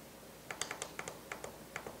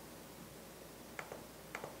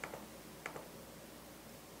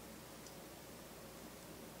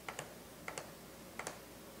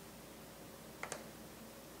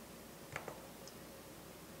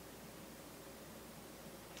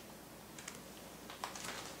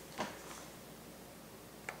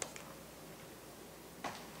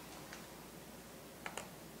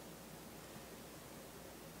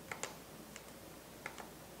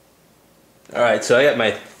 Alright, so I got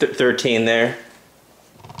my 13 there.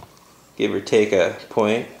 Give or take a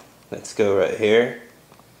point. Let's go right here.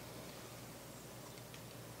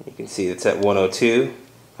 You can see it's at 102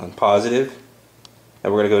 on positive.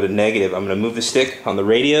 And we're going to go to negative. I'm going to move the stick on the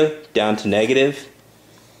radio down to negative.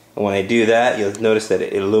 And when I do that, you'll notice that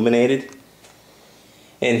it illuminated.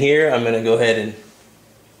 And here I'm going to go ahead and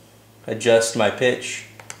adjust my pitch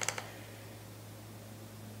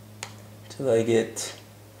till I get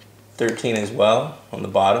 13 as well on the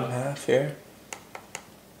bottom half here.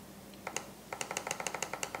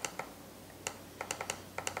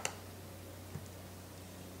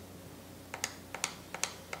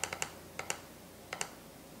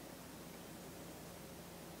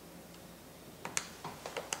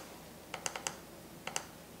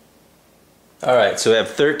 Alright, so we have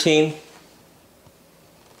 13.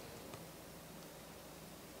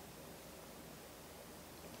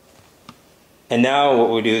 And now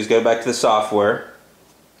what we do is go back to the software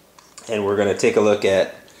and we're going to take a look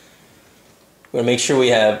at, we're going to make sure we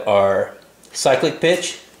have our cyclic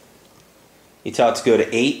pitch. You tell it to go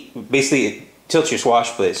to 8. Basically it tilts your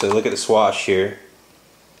swash plate. So look at the swash here.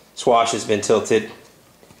 Swash has been tilted.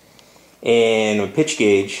 And the pitch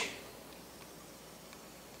gauge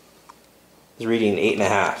is reading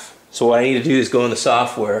 8.5. So what I need to do is go in the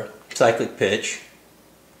software, cyclic pitch,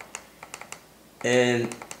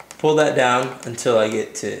 and pull that down until I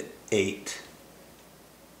get to 8.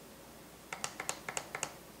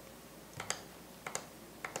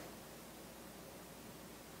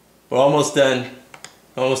 We're almost done.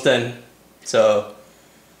 Almost done. So,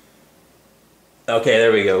 okay,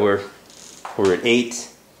 there we go. We're at 8.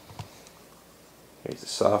 Here's the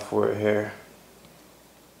software here.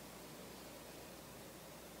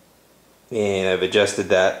 And I've adjusted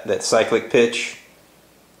that cyclic pitch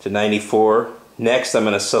to 94. Next, I'm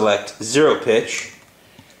going to select 0 pitch.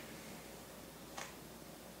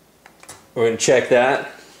 We're going to check that.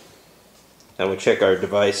 And we'll check our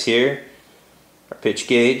device here, our pitch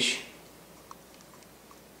gauge.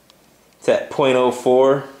 It's at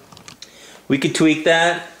 0.04. We could tweak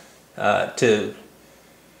that to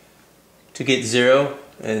get 0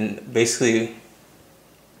 and basically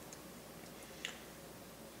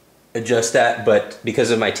adjust that, but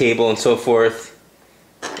because of my table and so forth,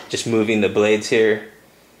 just moving the blades here,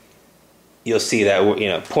 you'll see that, you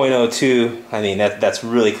know, 0.02, I mean that's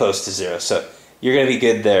really close to 0, so you're going to be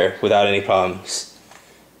good there without any problems.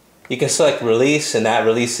 You can select release, and that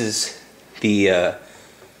releases the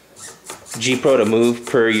G-Pro to move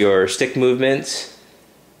per your stick movements,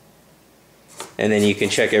 and then you can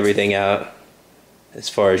check everything out as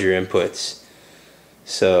far as your inputs.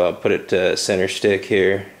 So I'll put it to center stick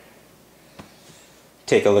here,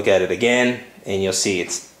 take a look at it again, and you'll see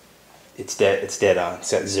it's dead on.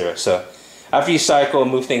 It's at 0. So after you cycle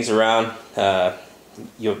and move things around,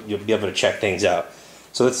 you'll be able to check things out.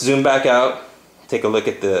 So let's zoom back out, take a look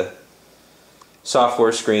at the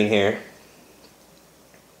software screen here,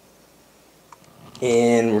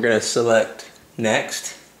 and we're going to select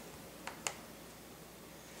next,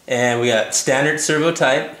 and we got standard servo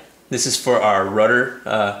type. This is for our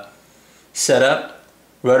rudder setup.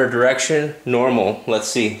 Rudder direction normal. Let's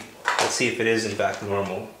see if it is in fact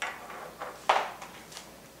normal.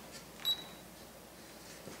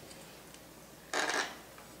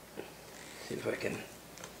 See if I can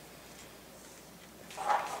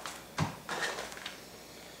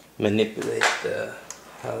manipulate the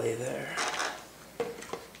alley there.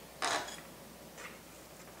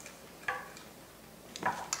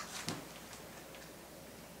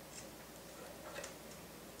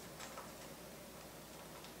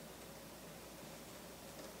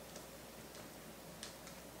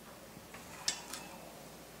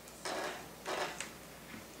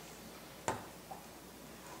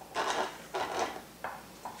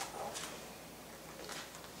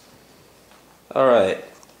 Alright,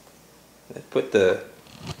 I put the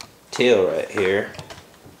tail right here.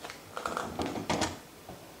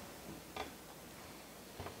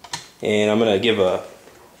 And I'm going to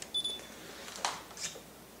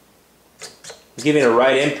giving a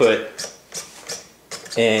right input,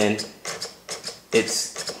 and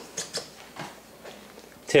its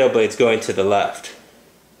tail blade's going to the left.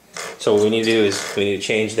 So what we need to do is we need to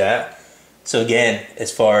change that. So again, as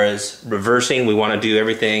far as reversing, we want to do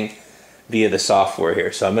everything via the software here.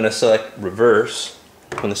 So I'm going to select reverse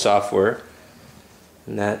from the software,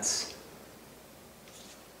 and that's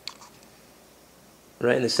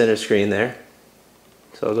right in the center screen there.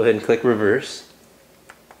 So I'll go ahead and click reverse,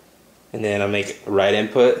 and then I'll make a right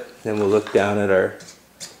input, then we'll look down at our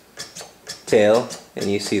tail, and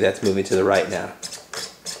you see that's moving to the right now.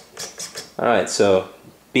 Alright, so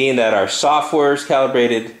being that our software is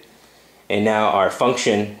calibrated and now our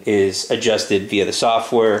function is adjusted via the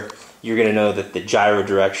software, you're going to know that the gyro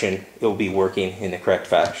direction, it will be working in the correct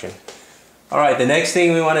fashion. Alright, the next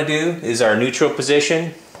thing we want to do is our neutral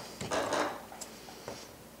position.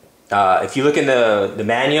 If you look in the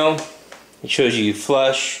manual, it shows you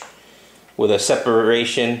flush with a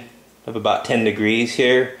separation of about 10 degrees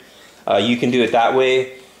here. You can do it that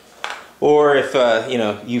way, or if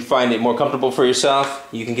you find it more comfortable for yourself,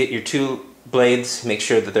 you can get your two blades, make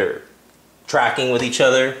sure that they're tracking with each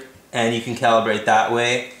other, and you can calibrate that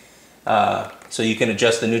way. So you can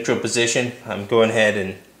adjust the neutral position. I'm going ahead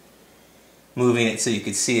and moving it so you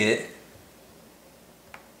can see it,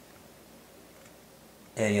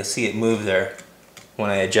 and you'll see it move there when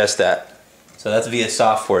I adjust that. So that's via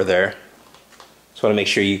software there. Just want to make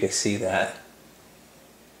sure you can see that.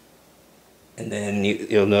 And then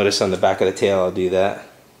you'll notice on the back of the tail I'll do that.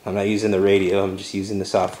 I'm not using the radio, I'm just using the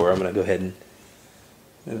software. I'm going to go ahead and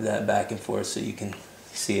move that back and forth so you can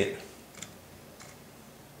see it.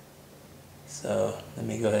 So let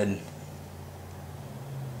me go ahead and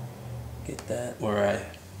get that where I'm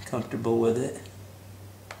comfortable with it.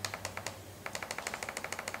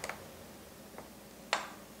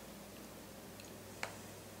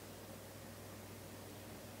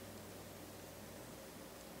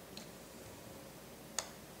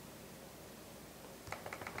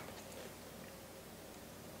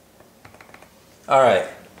 Alright,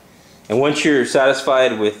 and once you're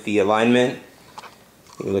satisfied with the alignment,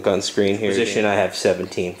 you can look on screen here. Position, I have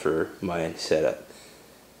 17 for my setup.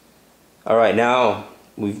 Alright, now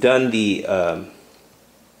we've done the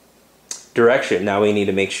direction. Now we need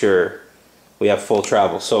to make sure we have full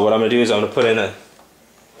travel. So what I'm going to do is I'm going to put in a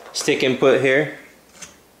stick input here.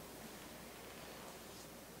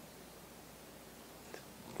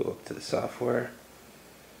 Go up to the software.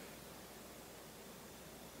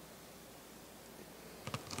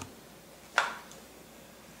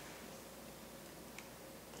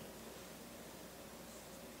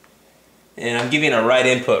 And I'm giving a right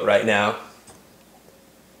input right now.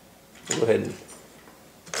 Go ahead and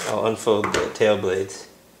I'll unfold the tail blades.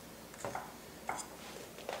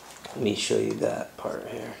 Let me show you that part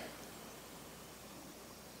here.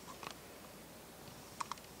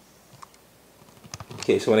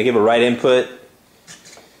 Okay, so when I give a right input,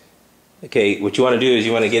 okay, what you want to do is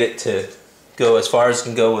you want to get it to go as far as it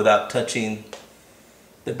can go without touching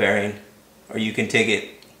the bearing, or you can take it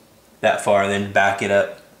that far and then back it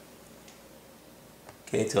up.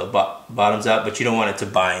 Okay, till it bottoms out, but you don't want it to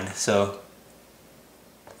bind. So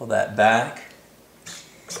pull that back,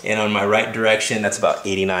 and on my right direction, that's about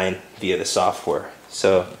 89 via the software.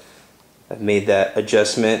 So I've made that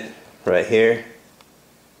adjustment right here,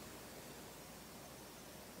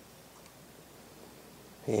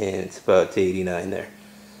 and it's about to 89 there.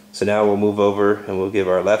 So now we'll move over and we'll give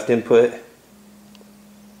our left input,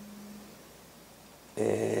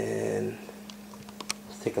 and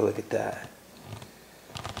let's take a look at that.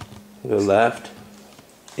 Go left,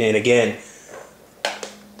 and again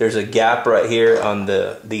there's a gap right here on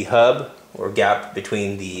the hub, or gap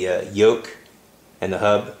between the yoke and the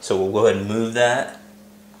hub, so we'll go ahead and move that,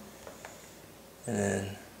 and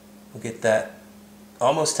then we'll get that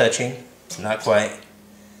almost touching, not quite.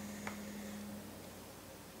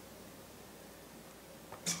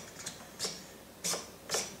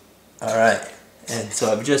 Alright, and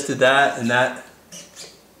so I've adjusted that, and that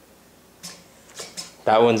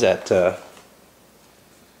one's at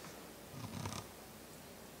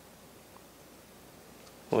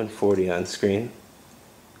 140 on screen.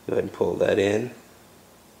 Go ahead and pull that in.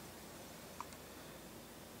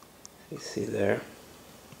 You see there.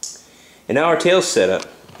 And now our tail's set up.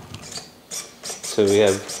 So we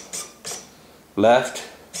have left,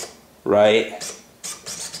 right,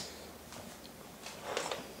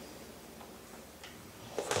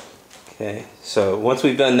 okay. So once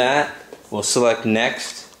we've done that, we'll select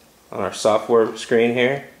next on our software screen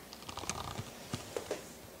here.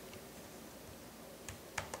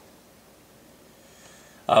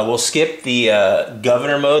 We'll skip the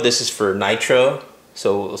governor mode. This is for nitro,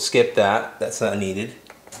 so we'll skip that. That's not needed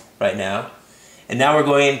right now. And now we're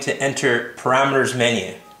going to enter parameters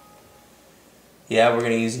menu. Yeah, we're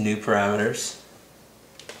going to use new parameters.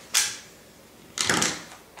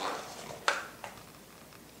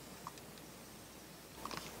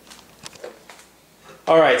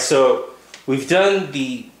 Alright, so we've done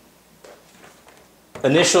the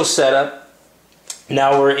initial setup.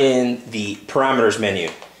 Now we're in the parameters menu.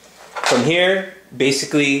 From here,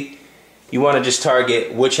 basically, you want to just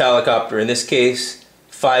target which helicopter. In this case,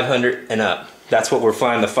 500 and up. That's what we're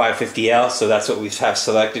flying, the 550L, so that's what we have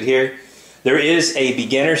selected here. There is a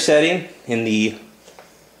beginner setting in the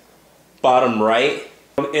bottom right.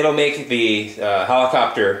 It'll make the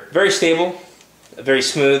helicopter very stable, very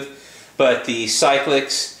smooth, but the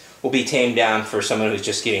cyclics will be tamed down for someone who's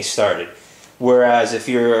just getting started. Whereas if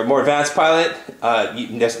you're a more advanced pilot, you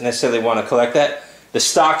necessarily want to collect that. The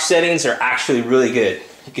stock settings are actually really good.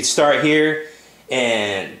 You could start here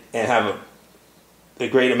and have a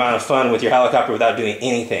great amount of fun with your helicopter without doing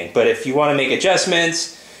anything. But if you want to make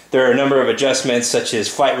adjustments, there are a number of adjustments such as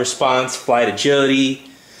flight response, flight agility,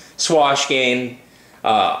 swash gain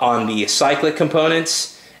on the cyclic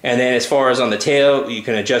components. And then as far as on the tail, you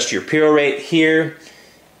can adjust your pirouette rate here.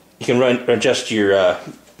 You can adjust your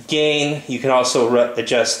gain. You can also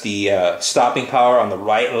adjust the stopping power on the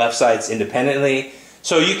right and left sides independently.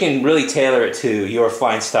 So you can really tailor it to your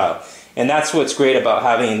flying style. And that's what's great about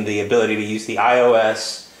having the ability to use the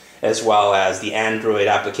iOS as well as the Android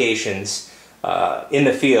applications in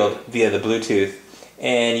the field via the Bluetooth.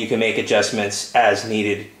 And you can make adjustments as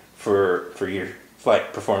needed for your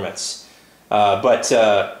flight performance.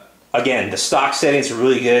 Again, the stock settings are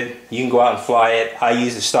really good. You can go out and fly it. I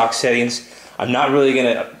use the stock settings. I'm not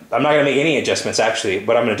gonna make any adjustments actually.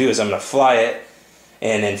 What I'm gonna do is I'm gonna fly it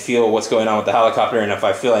and then feel what's going on with the helicopter, and if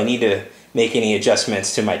I feel I need to make any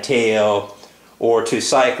adjustments to my tail or to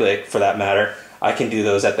cyclic for that matter, I can do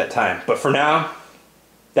those at that time. But for now,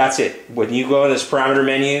 that's it. When you go in this parameter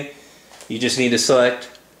menu, you just need to select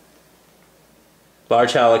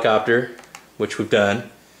large helicopter, which we've done,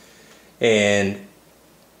 and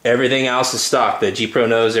everything else is stock. The G Pro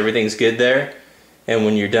knows everything's good there, and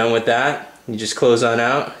when you're done with that, you just close on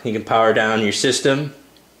out. You can power down your system,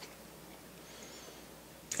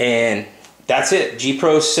 and that's it. G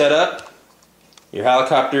Pro's set up. Your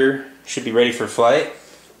helicopter should be ready for flight.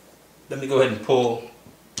 Let me go ahead and pull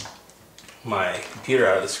my computer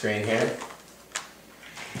out of the screen here,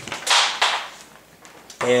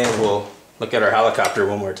 and we'll look at our helicopter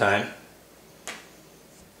one more time.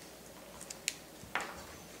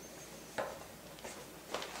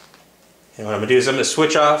 And what I'm going to do is I'm going to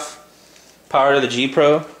switch off power to the G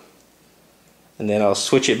Pro, and then I'll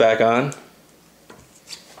switch it back on.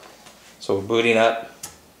 So we're booting up,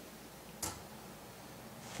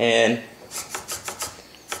 and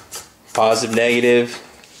positive, negative,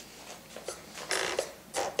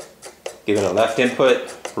 giving a left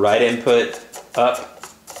input, right input, up,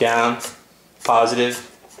 down, positive.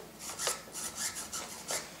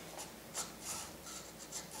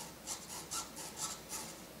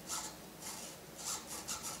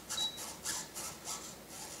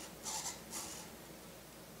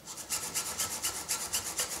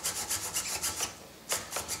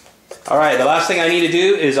 Alright, the last thing I need to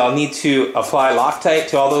do is I'll need to apply Loctite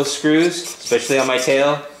to all those screws, especially on my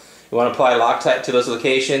tail. You want to apply Loctite to those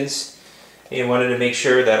locations. You wanted to make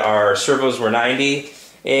sure that our servos were 90,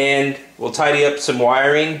 and we'll tidy up some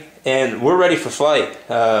wiring, and we're ready for flight.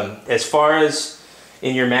 As far as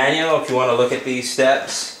in your manual, if you want to look at these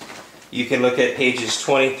steps, you can look at pages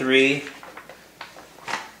 23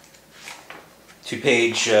 to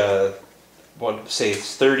page, say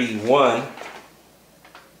it's 31.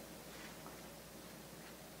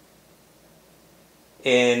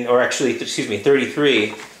 Or actually, excuse me,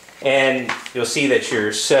 33, and you'll see that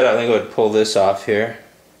you're set up. Let me go ahead and pull this off here.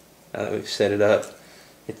 Now that we've set it up,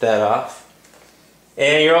 get that off,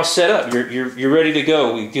 and you're all set up. You're ready to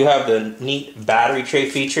go. We do have the neat battery tray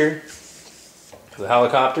feature for the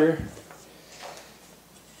helicopter.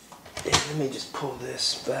 And let me just pull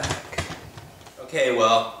this back. Okay,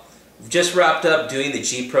 well, we've just wrapped up doing the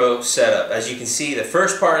G Pro setup. As you can see, the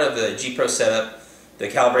first part of the G Pro setup, the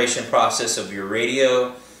calibration process of your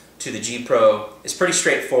radio to the G Pro, is pretty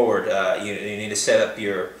straightforward. You need to set up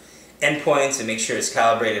your endpoints and make sure it's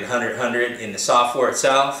calibrated 100-100 in the software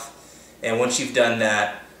itself. And once you've done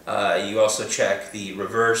that, you also check the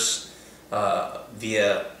reverse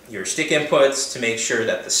via your stick inputs to make sure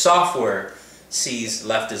that the software sees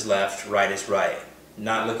left is left, right is right.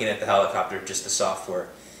 Not looking at the helicopter, just the software.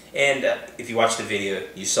 And if you watched the video,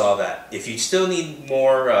 you saw that. If you still need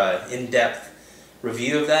more in-depth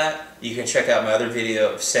review of that, you can check out my other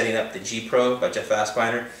video of setting up the G Pro by Jeff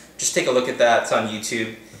Aspiner. Just take a look at that. It's on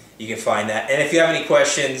YouTube. You can find that. And if you have any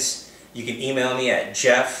questions, you can email me at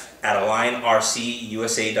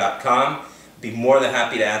jeff@alignercusa.com. Be more than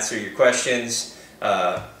happy to answer your questions.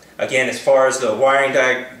 Again, as far as the wiring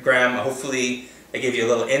diagram, hopefully I give you a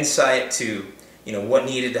little insight to what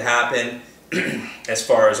needed to happen as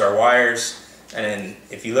far as our wires. And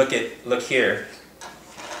if you look here,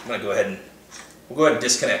 I'm going to go ahead and we'll go ahead and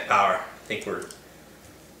disconnect power. I think we're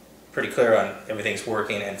pretty clear on everything's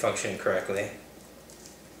working and functioning correctly.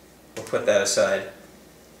 We'll put that aside.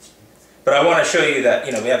 But I want to show you that,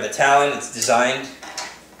 we have the Talon. It's designed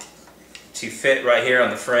to fit right here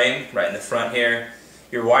on the frame, right in the front here.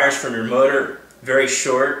 Your wires from your motor, very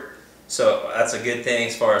short, so that's a good thing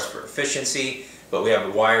as far as for efficiency. But we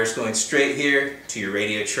have wires going straight here to your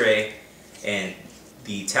radio tray, and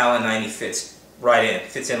the Talon 90 fits right in,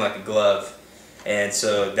 fits in like a glove. And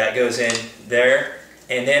so that goes in there.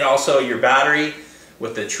 And then also your battery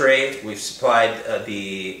with the tray, we've supplied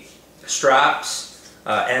the straps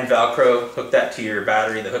and Velcro. Hook that to your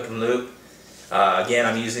battery, the hook and loop. Again,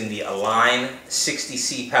 I'm using the Align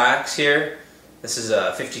 60C packs here. This is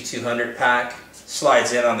a 5200 pack.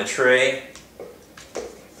 Slides in on the tray.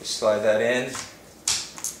 Just slide that in.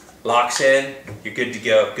 Locks in. You're good to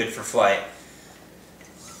go. Good for flight.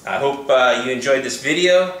 I hope you enjoyed this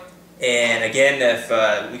video. And again, if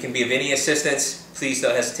we can be of any assistance, please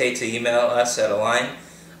don't hesitate to email us at Align.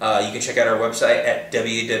 You can check out our website at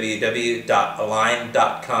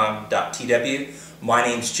www.align.com.tw. My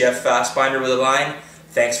name's Jeff Fassbinder with Align.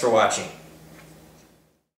 Thanks for watching.